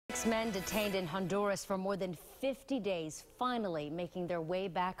6 men detained in Honduras for more than 50 days, finally making their way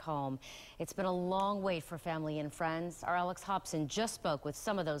back home. It's been a long wait for family and friends. Our Alex Hobson just spoke with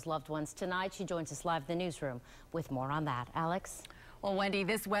some of those loved ones tonight. She joins us live in the newsroom with more on that. Alex? Well, Wendy,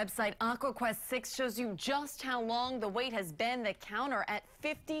 this website, AquaQuest 6, shows you just how long the wait has been. The counter at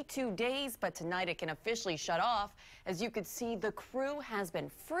 52 days, but tonight it can officially shut off. As you could see, the crew has been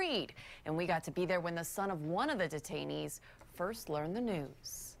freed, and we got to be there when the son of one of the detainees first learned the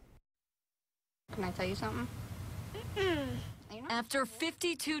news. Can I tell you something? After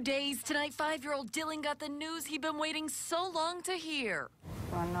 52 days, tonight 5-year-old Dylan got the news he'd been waiting so long to hear.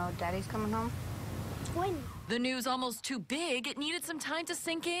 Wanna know Daddy's coming home? When? The news almost too big, it needed some time to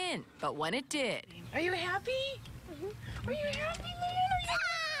sink in. But when it did... Are you happy? Are you happy,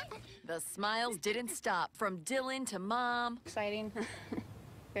 man? The smiles didn't stop, from Dylan to Mom... Exciting.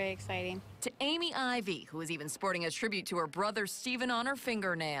 Very exciting. ...to Amy Ivy, who was even sporting a tribute to her brother Stephen on her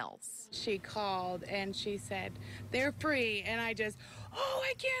fingernails. She called and she said, they're free. And I just, oh,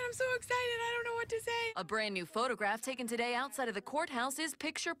 I can't. I'm so excited. I don't know what to say. A brand new photograph taken today outside of the courthouse is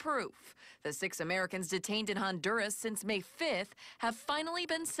picture proof. The 6 Americans detained in Honduras since May 5th have finally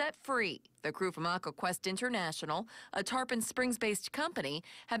been set free. The crew from AquaQuest International, a Tarpon Springs-based company,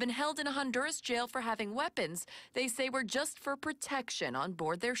 have been held in a Honduras jail for having weapons they say were just for protection on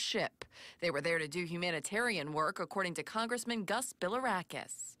board their ship. They were there to do humanitarian work, according to Congressman Gus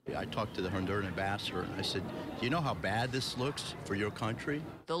Bilirakis. I talked to the Honduran ambassador, and I said, do you know how bad this looks for your country?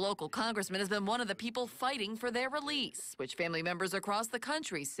 The local congressman has been one of the people fighting for their release, which family members across the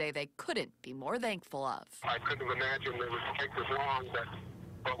country say they couldn't be more thankful of. I couldn't have imagined it would take this long,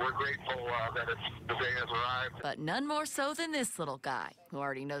 but we're grateful that the day has arrived. But none more so than this little guy, who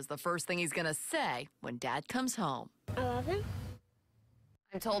already knows the first thing he's going to say when Dad comes home. I love him.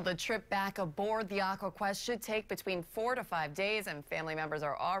 I'm told the trip back aboard the AquaQuest should take between 4 to 5 days, and family members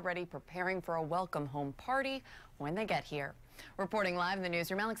are already preparing for a welcome home party when they get here. Reporting live in the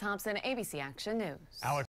newsroom, Alex Hobson, ABC Action News.